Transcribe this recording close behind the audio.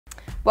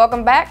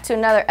Welcome back to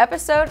another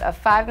episode of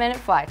 5-Minute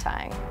Fly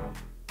Tying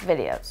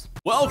videos.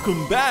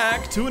 Welcome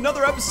back to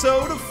another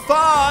episode of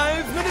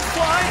 5-Minute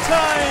Fly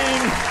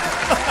Tying.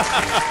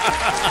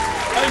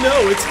 I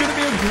know, it's going to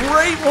be a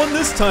great one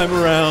this time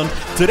around.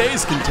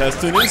 Today's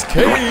contestant is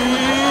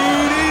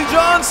Katie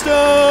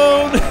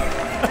Johnstone.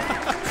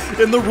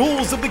 And the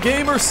rules of the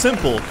game are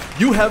simple.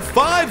 You have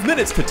 5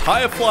 minutes to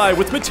tie a fly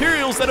with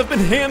materials that have been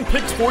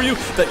hand-picked for you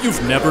that you've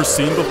never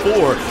seen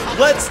before.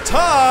 Let's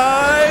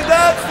tie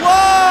that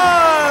fly!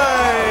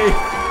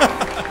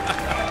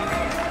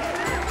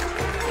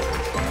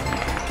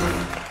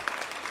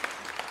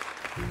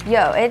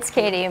 Yo, it's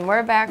Katie and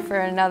we're back for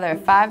another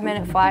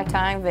 5-minute fly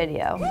tying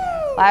video.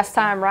 Last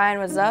time Ryan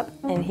was up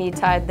and he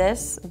tied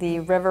this, the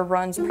River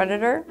Runs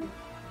Predator.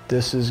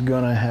 This is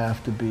gonna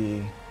have to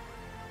be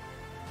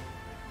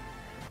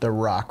the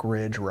Rock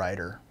Ridge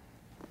Rider.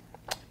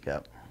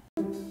 Yep.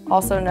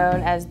 Also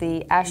known as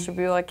the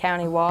Ashtabula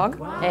County Wog.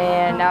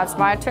 And now it's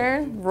my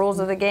turn. Rules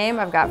of the game,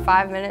 I've got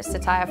 5 minutes to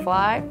tie a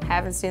fly.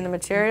 Haven't seen the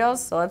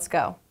materials, so let's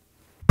go.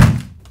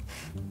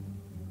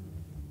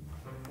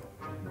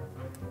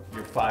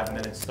 Your 5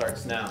 minutes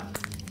starts now.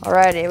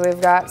 Alrighty,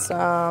 we've got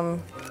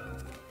some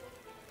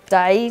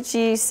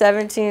Daiichi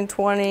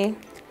 1720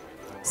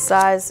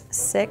 size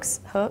 6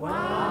 hook.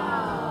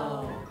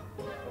 Wow.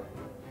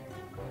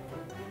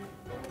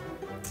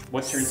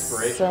 What's your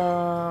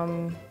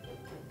inspiration?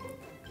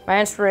 My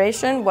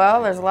inspiration,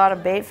 well, there's a lot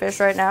of bait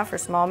fish right now for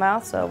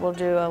smallmouth, so we'll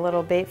do a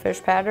little bait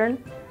fish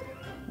pattern.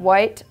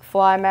 White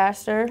Fly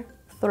Master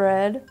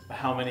thread.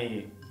 How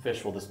many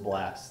fish will this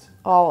blast?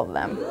 All of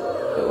them.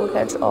 It will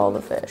catch all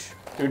the fish.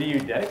 Who do you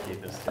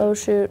dedicate this to? Oh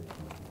shoot.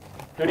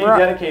 Who do you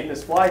dedicate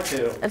this fly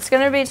to? It's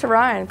gonna be to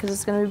Ryan, because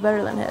it's gonna be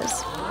better than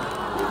his.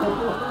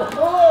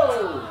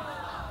 Whoa!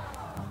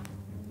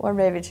 Or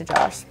maybe to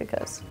Josh,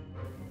 because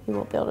he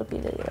won't be able to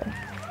beat it either.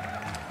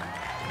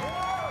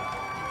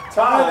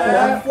 Tie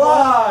that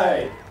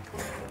fly!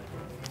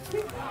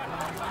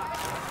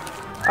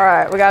 All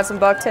right, we got some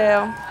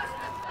bucktail.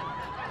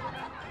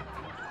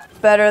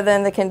 Better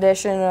than the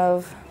condition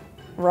of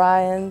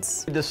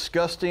Ryan's.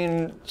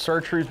 Disgusting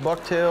chartreuse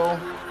bucktail,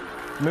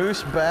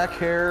 moose back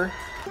hair.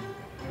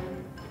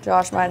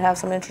 Josh might have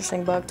some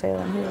interesting bucktail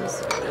in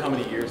his. How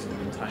many years have you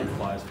been tying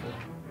flies for?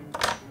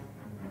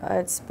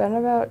 It's been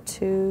about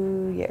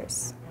 2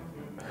 years.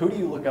 Who do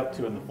you look up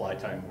to in the fly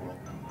tying world?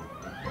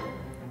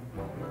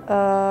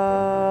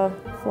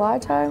 Fly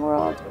tying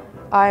world?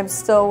 I'm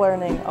still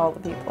learning all the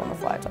people in the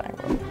fly tying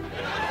world.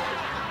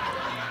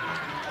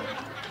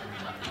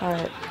 All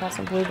right, got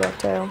some blue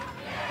bucktail.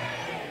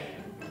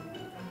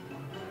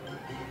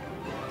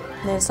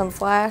 Need some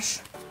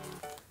flash.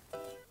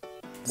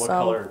 What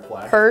color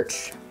flash?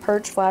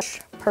 Perch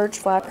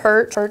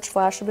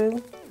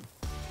flashaboo.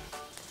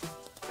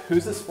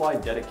 Who's this fly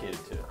dedicated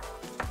to?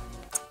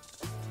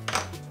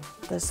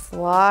 This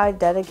fly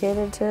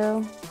dedicated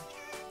to?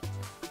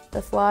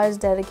 The fly is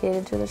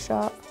dedicated to the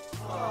shop.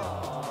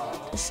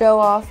 To show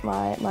off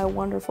my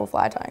wonderful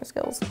fly tying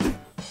skills.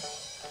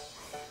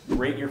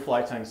 Rate your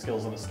fly tying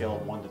skills on a scale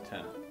of 1 to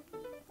 10.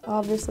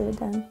 Obviously a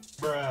 10.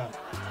 Bruh.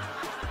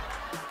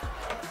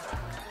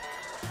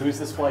 Who's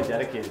this fly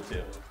dedicated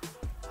to?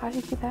 Why do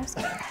you keep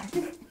asking that?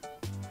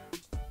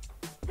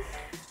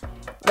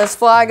 This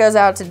fly goes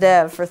out to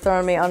Dev for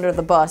throwing me under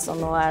the bus on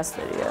the last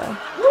video.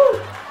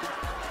 Woo!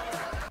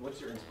 What's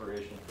your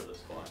inspiration for this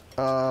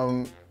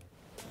fly?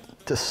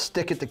 To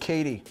stick it to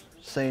Katie,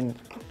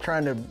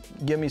 trying to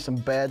give me some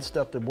bad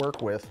stuff to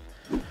work with.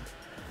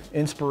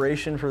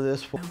 Inspiration for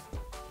this.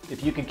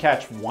 If you could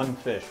catch one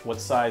fish, what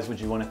size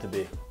would you want it to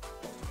be?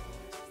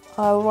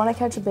 I want to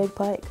catch a big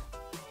pike.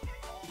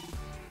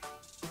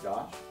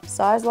 Josh?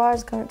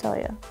 Size-wise, couldn't tell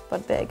you,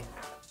 but big.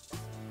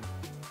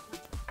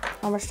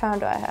 How much time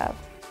do I have?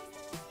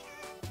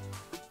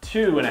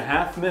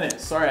 2.5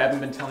 minutes. Sorry, I haven't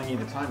been telling you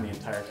the time the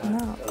entire time.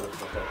 No.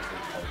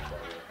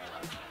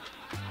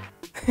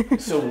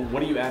 So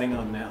what are you adding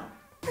on now?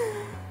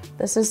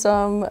 This is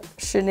some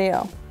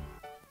chenille.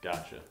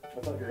 Gotcha. I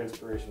thought your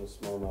inspiration was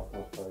smallmouth,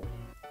 not pike.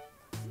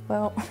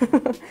 Well,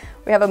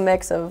 we have a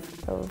mix of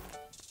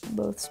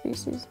both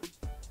species.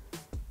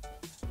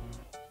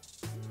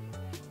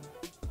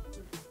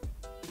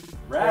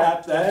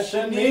 Wrap that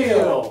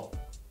chenille!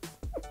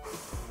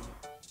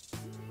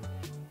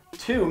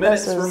 2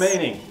 minutes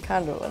remaining.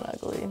 Kind of an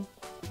ugly.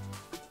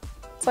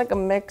 It's like a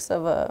mix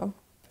of a,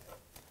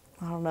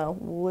 I don't know,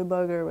 woolly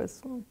bugger with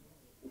some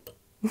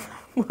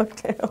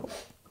bucktail.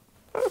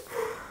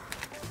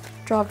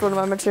 Dropped one of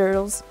my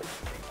materials.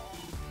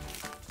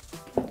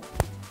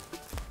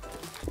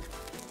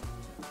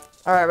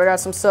 All right, we got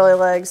some silly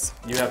legs.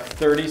 You have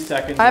 30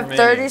 seconds I have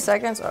remaining. 30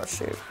 seconds? Oh,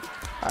 shoot.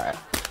 All right.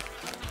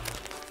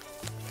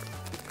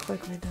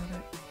 Quickly do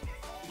it.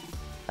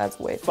 That's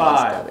way too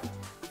much. 5,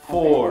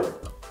 4,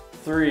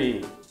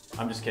 3.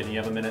 I'm just kidding, you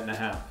have 1.5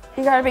 minutes.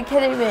 You gotta be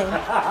kidding me.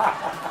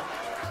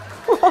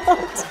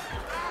 What?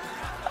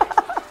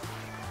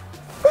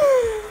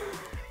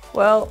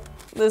 Well,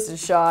 this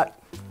is shot.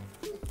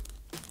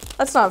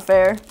 That's not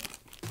fair.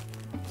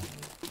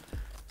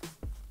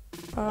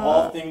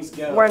 All things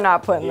go. We're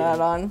not putting that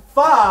on.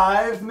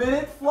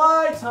 5-minute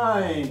fly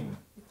time.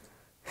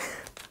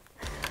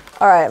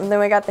 All right, and then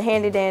we got the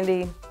handy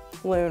dandy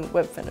loon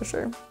whip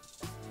finisher.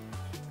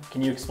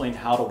 Can you explain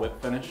how to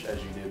whip finish as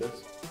you do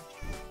this?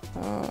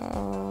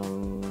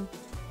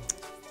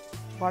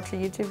 Watch a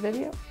YouTube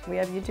video. We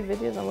have YouTube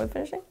videos on whip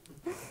finishing.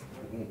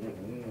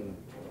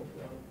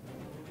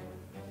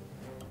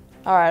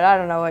 All right, I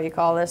don't know what you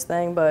call this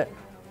thing, but.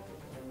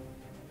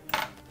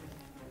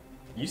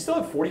 You still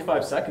have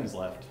 45 seconds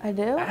left. I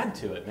do? Add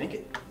to it, make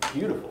it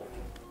beautiful.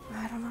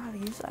 I don't know how to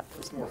use that.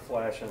 There's more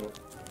flash in it.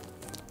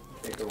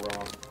 Can't go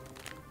wrong.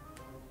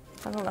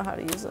 I don't know how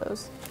to use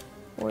those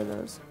or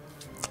those.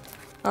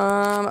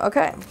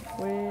 Okay,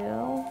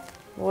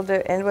 we'll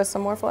do end with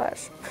some more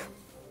flash.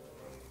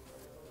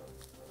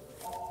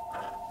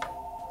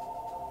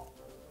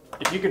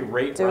 If you could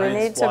rate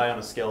Ryan's fly on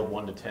a scale of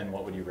 1 to 10,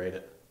 what would you rate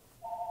it?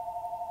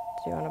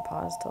 Do you want to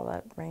pause till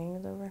that ring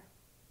is over?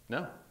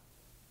 No.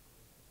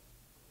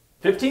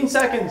 15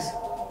 seconds.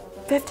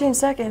 15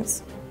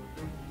 seconds.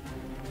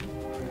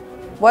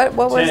 What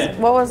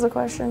was the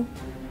question?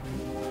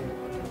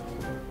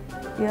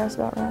 You asked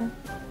about Ryan?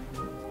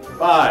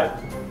 5,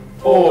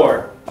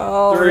 4,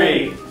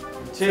 3,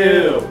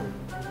 2,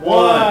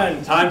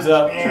 1. Time's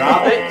up.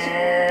 Drop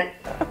it.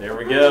 There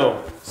we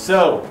go.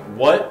 So,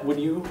 what would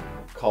you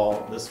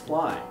call this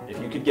fly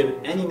if you could give it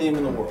any name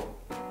in the world?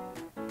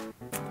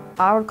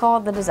 I would call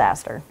it the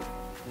disaster.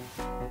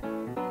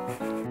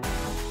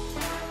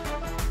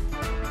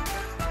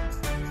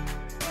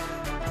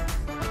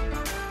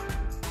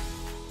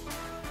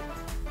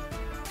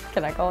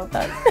 Can I call it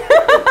that?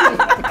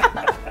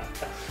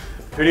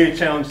 Who do you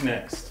challenge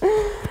next?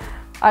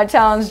 I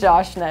challenge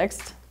Josh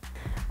next.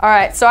 All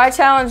right, so I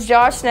challenge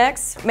Josh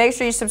next. Make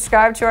sure you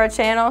subscribe to our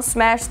channel,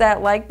 smash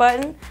that like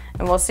button,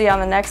 and we'll see you on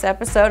the next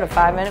episode of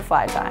 5-Minute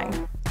Fly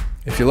Tying.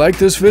 If you like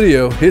this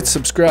video, hit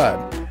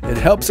subscribe. It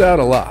helps out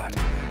a lot.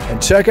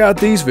 And check out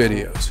these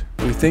videos.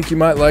 We think you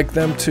might like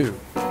them too.